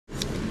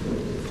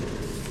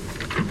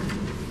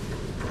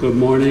Good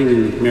morning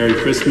and Merry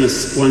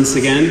Christmas once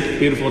again.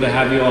 Beautiful to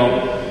have you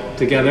all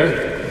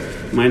together.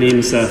 My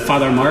name's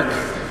Father Mark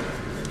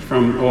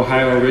from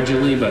Ohio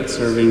originally, but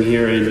serving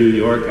here in New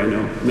York. I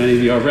know many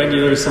of you are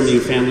regulars, some of you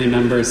family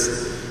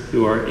members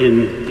who are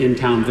in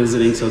town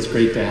visiting, so it's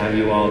great to have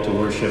you all to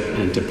worship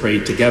and to pray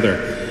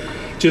together.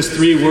 Just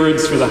 3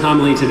 words for the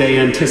homily today: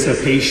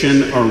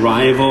 anticipation,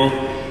 arrival,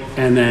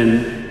 and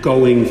then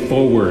going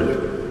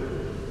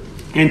forward.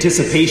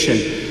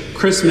 Anticipation.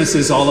 Christmas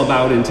is all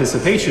about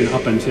anticipation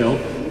up until,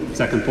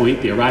 second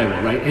point, the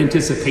arrival, right?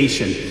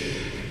 Anticipation.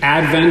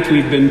 Advent,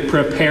 we've been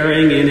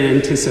preparing in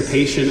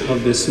anticipation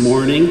of this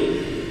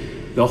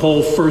morning. The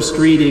whole first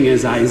reading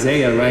is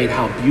Isaiah, right?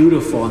 How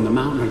beautiful on the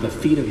mountain are the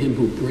feet of him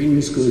who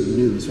brings good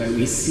news, right?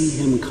 We see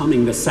him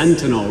coming, the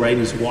sentinel, right?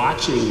 Who's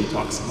watching, he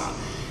talks about,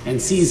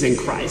 and sees and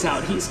cries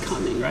out, he's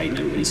coming, right? And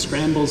everybody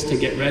scrambles to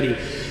get ready.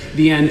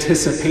 The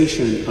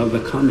anticipation of the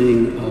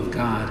coming of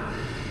God.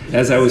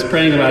 As I was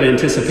praying about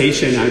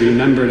anticipation, I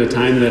remembered a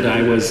time that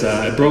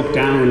I broke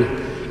down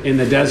in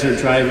the desert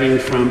driving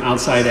from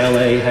outside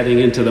LA heading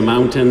into the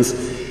mountains,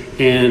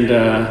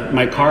 and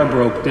my car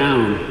broke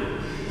down.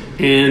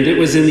 And it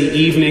was in the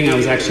evening. I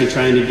was actually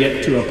trying to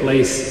get to a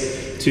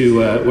place to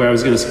where I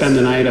was going to spend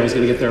the night. I was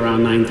going to get there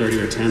around 9:30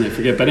 or 10, I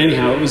forget. But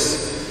anyhow,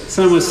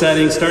 sun was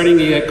setting, starting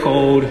to get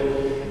cold,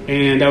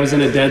 and I was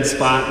in a dead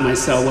spot. My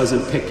cell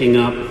wasn't picking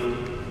up,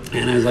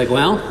 and I was like,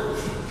 well,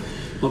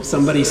 hope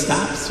somebody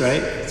stops,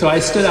 right? So I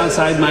stood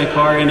outside my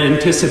car in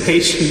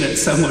anticipation that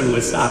someone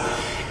would stop.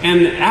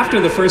 And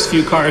after the first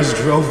few cars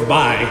drove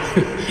by,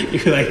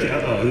 you're like,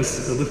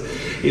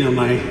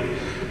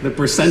 the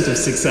percent of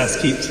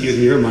success keeps you in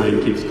your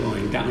mind keeps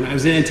going down. I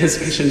was in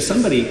anticipation,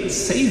 somebody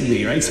saved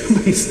me, right?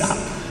 Somebody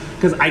stopped.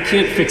 Because I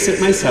can't fix it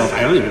myself.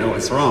 I don't even know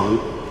what's wrong.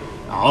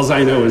 All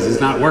I know is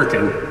it's not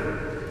working.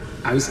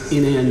 I was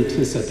in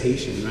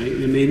anticipation, right?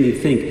 It made me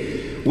think.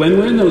 When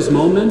we're in those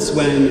moments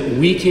when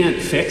we can't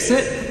fix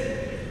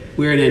it,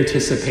 we're in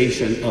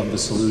anticipation of the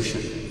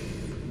solution,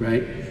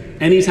 right?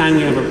 Anytime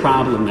we have a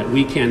problem that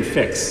we can't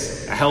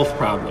fix, a health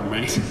problem,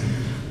 right?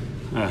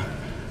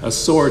 A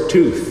sore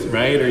tooth,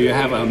 right? Or you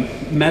have a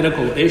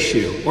medical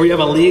issue, or you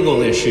have a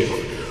legal issue,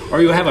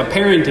 or you have a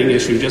parenting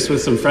issue just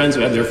with some friends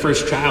who had their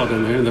first child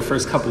and they're in the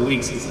first couple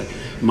weeks. It's like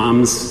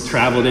mom's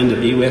traveled in to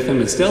be with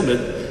him and still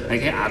been like,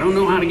 hey, I don't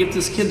know how to get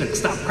this kid to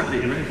stop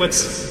crying, right?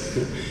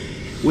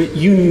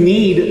 You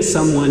need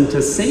someone to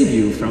save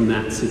you from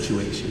that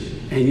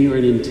situation, and you're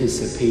in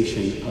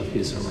anticipation of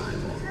his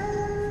arrival.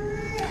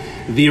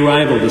 The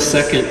arrival, the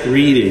second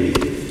reading.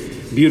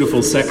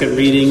 Beautiful second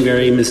reading,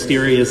 very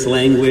mysterious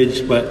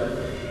language, but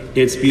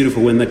it's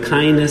beautiful. When the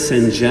kindness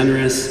and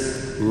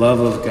generous love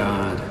of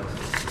God,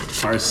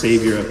 our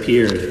Savior,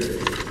 appeared,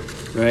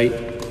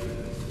 right?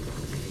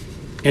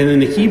 And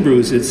in the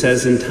Hebrews, it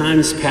says, in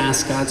times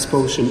past, God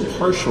spoke in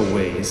partial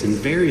ways, in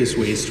various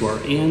ways, to our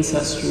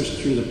ancestors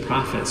through the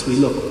prophets. We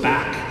look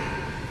back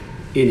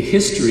in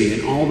history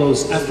and all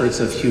those efforts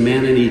of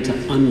humanity to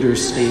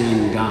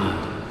understand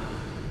God,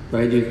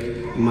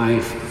 right? My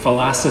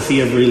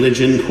philosophy of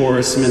religion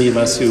course, many of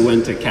us who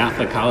went to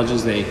Catholic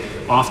colleges, you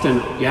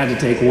had to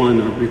take one,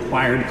 a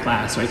required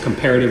class, right?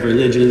 Comparative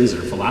religions,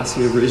 or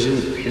philosophy of religion,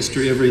 or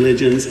history of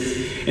religions.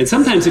 And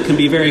sometimes it can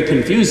be very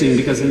confusing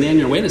because in the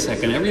end, wait a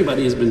second,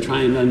 everybody has been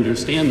trying to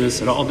understand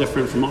this at all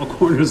different from all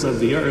corners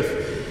of the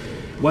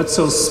earth. What's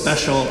so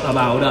special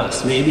about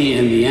us? Maybe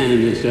in the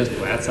end, it's just,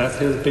 that's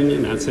his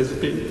opinion, that's his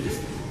opinion.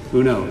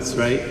 Who knows,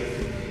 right?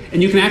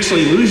 And you can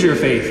actually lose your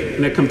faith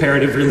in a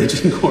comparative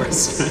religion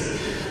course,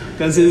 right?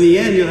 Because in the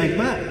end, you're like,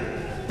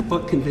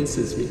 what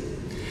convinces me?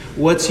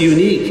 What's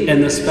unique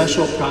and the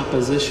special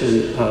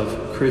proposition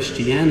of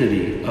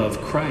Christianity,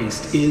 of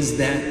Christ, is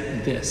that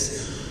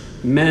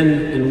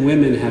men and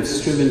women have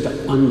striven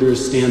to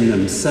understand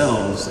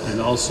themselves and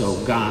also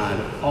God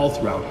all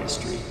throughout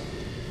history.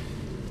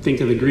 Think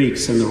of the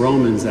Greeks and the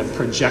Romans that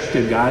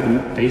projected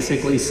God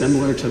basically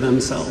similar to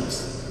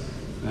themselves,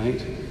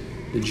 right?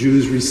 The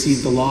Jews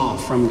received the law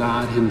from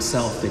God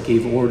himself that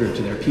gave order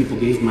to their people,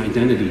 gave them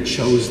identity,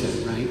 chose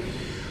them, right?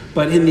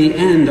 But in the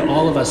end,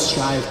 all of us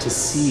strive to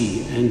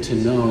see and to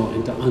know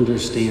and to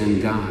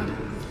understand God.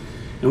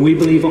 And we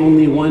believe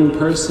only one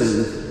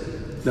person,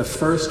 the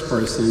first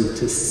person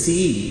to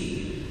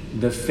see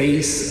the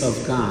face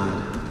of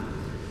God,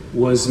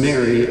 was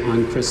Mary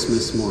on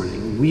Christmas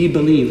morning. We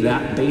believe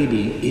that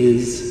baby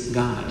is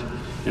God.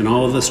 And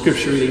all of the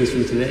scripture readings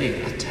from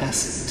today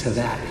attest to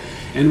that.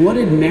 And what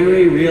did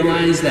Mary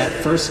realize that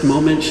first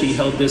moment she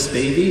held this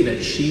baby,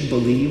 that she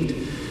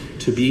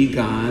believed to be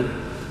God?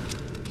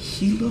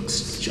 He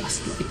looks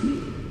just like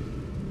me.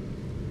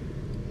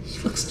 He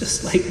looks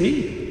just like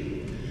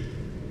me.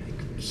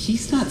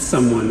 He's not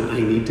someone I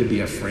need to be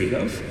afraid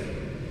of.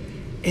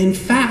 In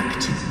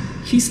fact,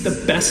 he's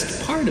the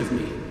best part of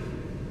me.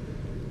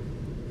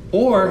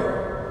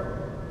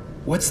 Or,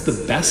 what's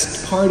the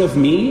best part of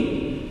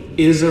me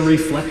is a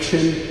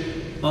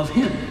reflection of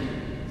him.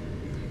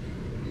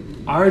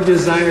 Our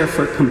desire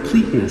for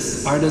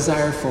completeness, our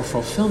desire for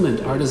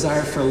fulfillment, our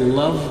desire for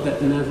love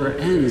that never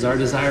ends, our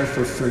desire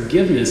for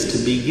forgiveness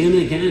to begin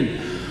again,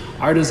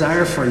 our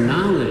desire for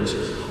knowledge,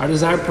 our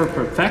desire for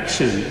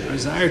perfection, our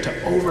desire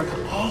to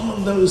overcome all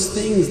of those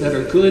things that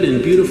are good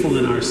and beautiful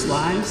in our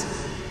lives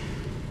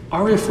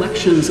are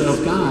reflections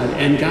of God.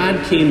 And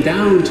God came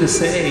down to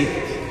say,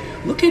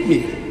 look at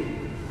me.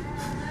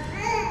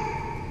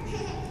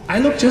 I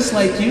look just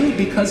like you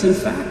because, in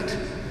fact,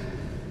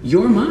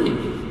 you're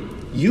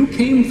mine. You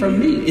came from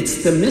me.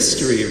 It's the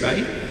mystery,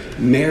 right?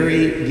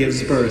 Mary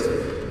gives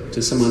birth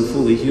to someone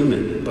fully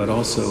human, but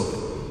also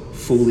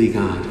fully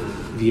God,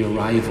 the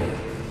arrival.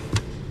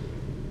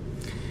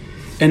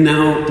 And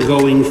now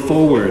going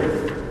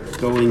forward,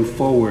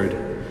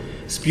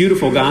 this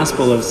beautiful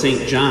gospel of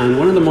St. John,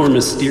 one of the more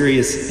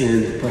mysterious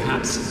and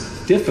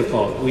perhaps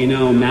difficult. We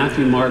know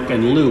Matthew, Mark,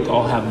 and Luke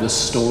all have the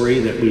story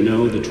that we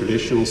know, the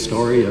traditional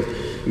story of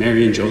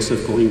Mary and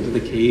Joseph going to the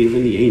cave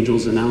and the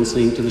angels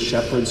announcing to the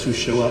shepherds who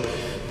show up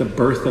the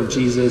birth of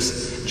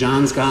Jesus.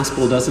 John's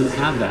gospel doesn't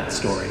have that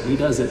story.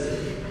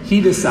 He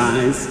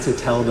decides to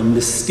tell the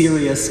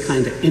mysterious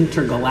kind of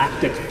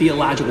intergalactic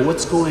theological,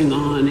 what's going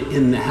on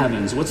in the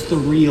heavens? What's the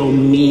real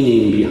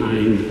meaning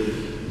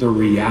behind the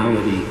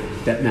reality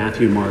that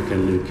Matthew, Mark,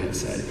 and Luke have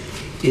said?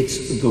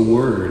 It's the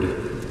Word.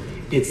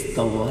 It's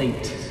the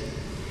light.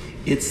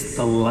 It's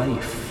the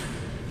life,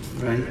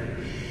 right?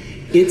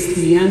 It's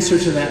the answer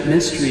to that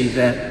mystery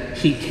that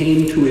he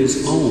came to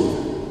his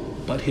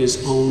own, but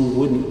his own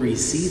wouldn't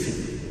receive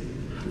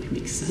him. How do we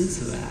make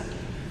sense of that?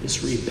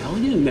 This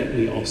rebellion that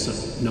we also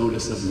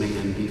notice of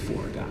man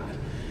before God.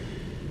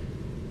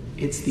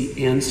 It's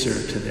the answer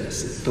to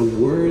this. It's the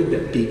Word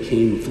that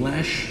became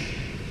flesh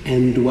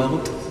and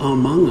dwelt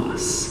among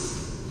us.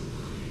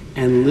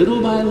 And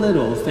little by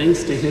little,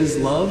 thanks to his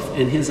love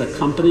and his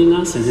accompanying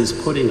us and his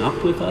putting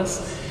up with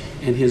us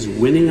and his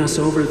winning us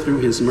over through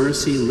his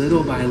mercy,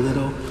 little by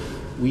little,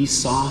 we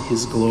saw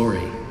his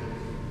glory.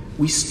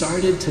 We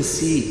started to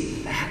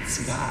see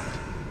that's God.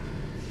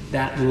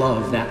 That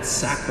love, that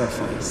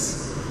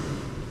sacrifice,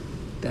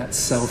 that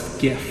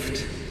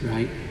self-gift,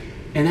 right?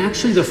 And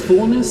actually the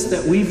fullness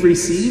that we've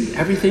received,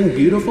 everything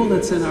beautiful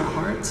that's in our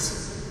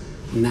hearts,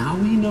 now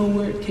we know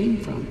where it came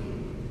from.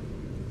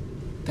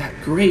 That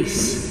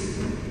grace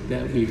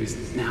that we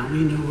received, now we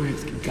know where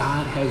it's,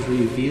 God has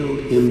revealed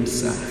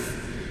himself.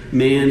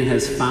 Man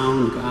has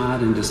found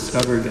God and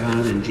discovered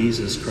God in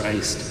Jesus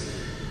Christ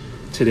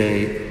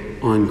today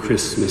on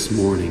Christmas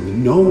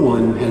morning. No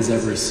one has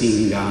ever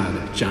seen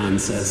God, John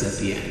says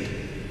at the end.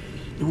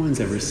 No one's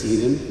ever seen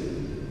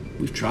him.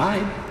 We've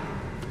tried.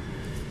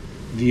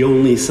 The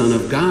only Son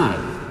of God,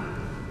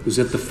 who's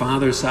at the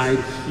Father's side,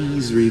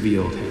 he's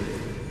revealed him.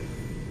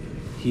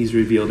 He's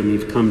revealed him.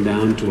 He's come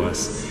down to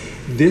us.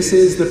 This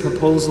is the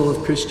proposal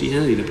of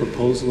Christianity, the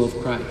proposal of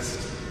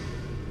Christ.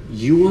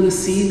 You want to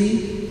see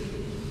me?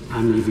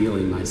 I'm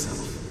revealing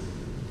myself.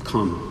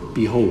 Come,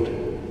 behold,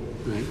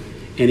 right?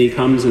 And he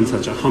comes in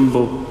such a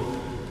humble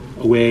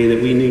way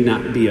that we need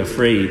not be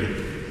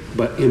afraid,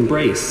 but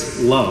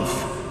embrace, love,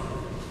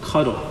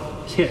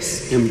 cuddle,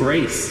 kiss,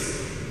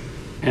 embrace,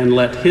 and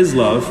let his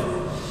love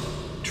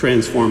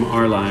transform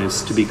our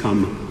lives to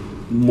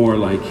become more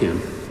like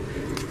him.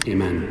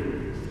 Amen.